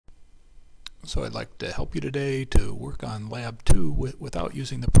So I'd like to help you today to work on Lab 2 without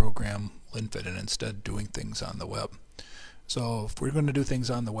using the program LinFit and instead doing things on the web. So if we're going to do things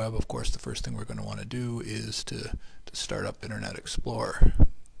on the web, of course the first thing we're going to want to do is to start up Internet Explorer.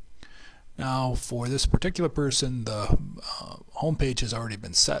 Now for this particular person, the home page has already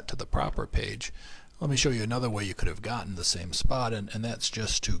been set to the proper page. Let me show you another way you could have gotten the same spot, and that's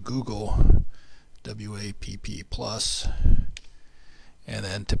just to Google WAPP plus, and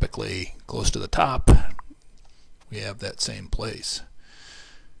then typically close to the top we have that same place.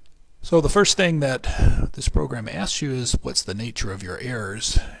 So the first thing that this program asks you is what's the nature of your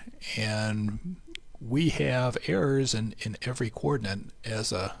errors, and we have errors in every coordinate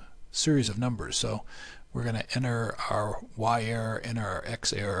as a series of numbers. So we're going to enter our Y error and our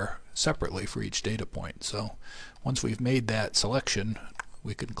X error separately for each data point. So once we've made that selection,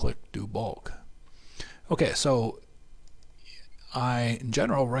 we can click Do Bulk. Okay, so I in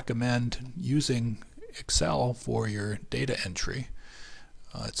general recommend using Excel for your data entry.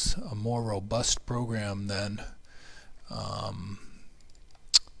 It's a more robust program than the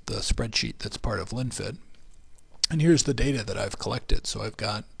spreadsheet that's part of LinFit. And here's the data that I've collected. So I've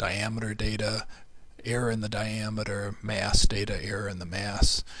got diameter data, error in the diameter, mass data, error in the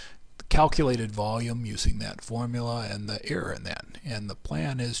mass, the calculated volume using that formula, and the error in that. And the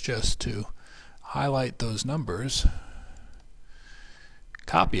plan is just to highlight those numbers,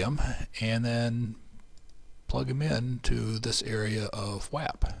 copy them, and then plug them in to this area of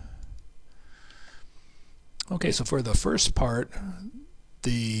WAPP. Okay, so for the first part,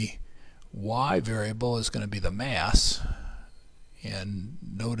 the Y variable is going to be the mass, and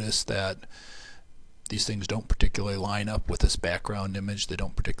notice that these things don't particularly line up with this background image. They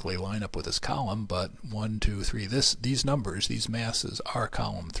don't particularly line up with this column, but 1, 2, 3, these numbers, these masses are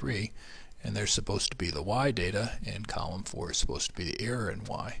column 3, and they're supposed to be the Y data, and column 4 is supposed to be the error in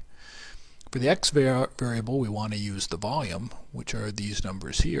Y. For the X variable, we want to use the volume, which are these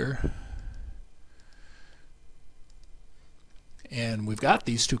numbers here. And we've got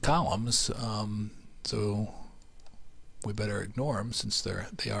these two columns, so we better ignore them since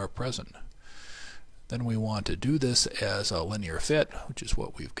they are present. Then we want to do this as a linear fit, which is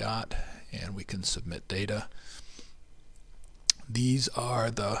what we've got, and we can submit data. These are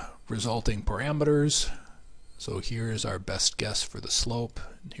the resulting parameters. So here's our best guess for the slope,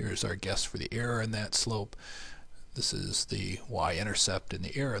 and here's our guess for the error in that slope. This is the y-intercept and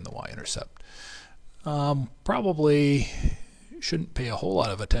the error in the y-intercept. Probably shouldn't pay a whole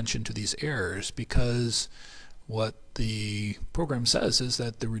lot of attention to these errors, because what the program says is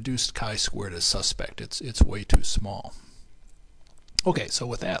that the reduced chi-squared is suspect. It's way too small. Okay, so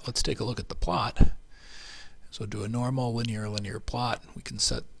with that, let's take a look at the plot. So do a normal linear plot. We can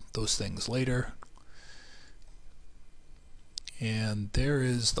set those things later. And there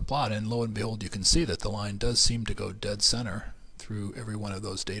is the plot, and lo and behold, you can see that the line does seem to go dead center through every one of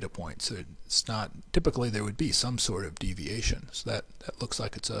those data points. It's not, typically there would be some sort of deviation, so that looks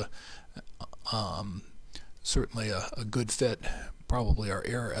like it's a certainly a good fit. Probably our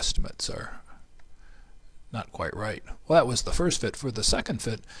error estimates are not quite right. Well, that was the first fit. For the second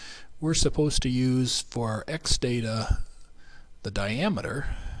fit, we're supposed to use for our X data the diameter,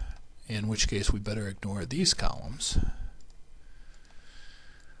 in which case we better ignore these columns.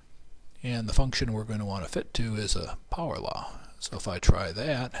 And the function we're going to want to fit to is a power law. So if I try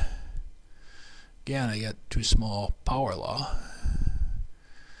that, again I get too small power law.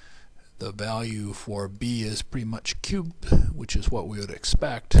 The value for B is pretty much cubed, which is what we would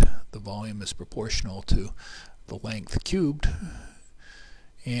expect. The volume is proportional to the length cubed,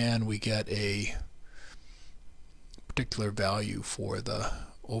 and we get a particular value for the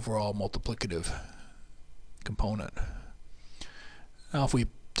overall multiplicative component. Now if we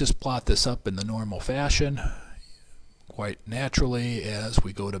just plot this up in the normal fashion, quite naturally as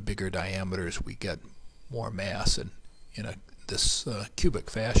we go to bigger diameters we get more mass in this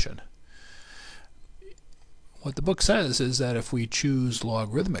cubic fashion. What the book says is that if we choose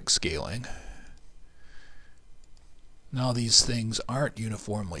logarithmic scaling, now these things aren't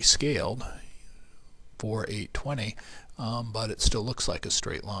uniformly scaled for 820, but it still looks like a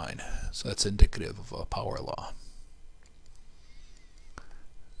straight line, so that's indicative of a power law.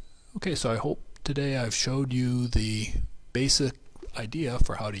 Okay, so I hope today I've showed you the basic idea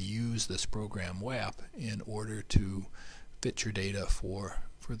for how to use this program WAPP in order to fit your data for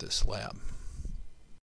this lab.